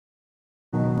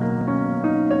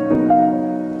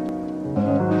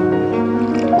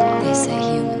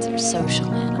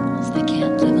social animals. They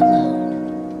can't live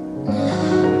alone.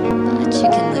 But you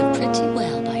can live pretty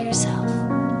well by yourself.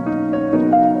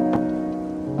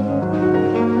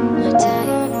 I tell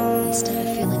you, instead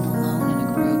of feeling alone in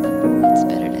a group, it's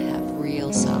better to have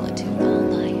real solitude all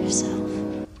by yourself.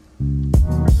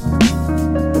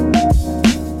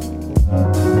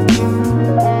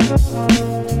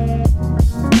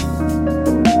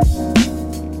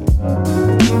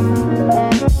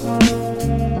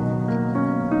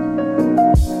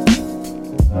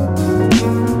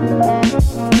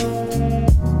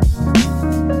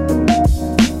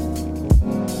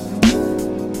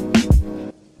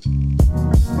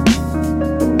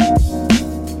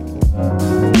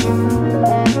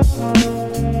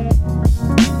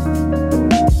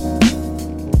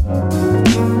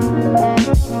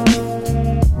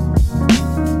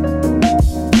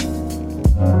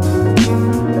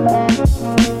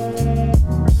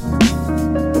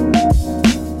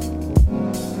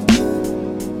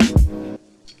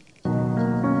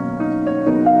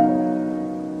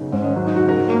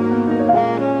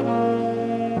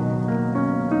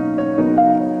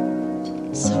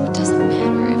 So it doesn't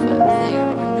matter if I'm there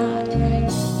or not,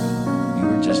 right? You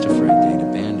were just afraid they'd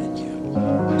abandon you.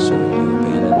 So you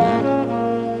abandoned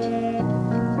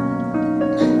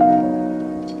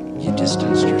them. You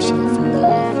distanced yourself from the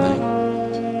whole thing.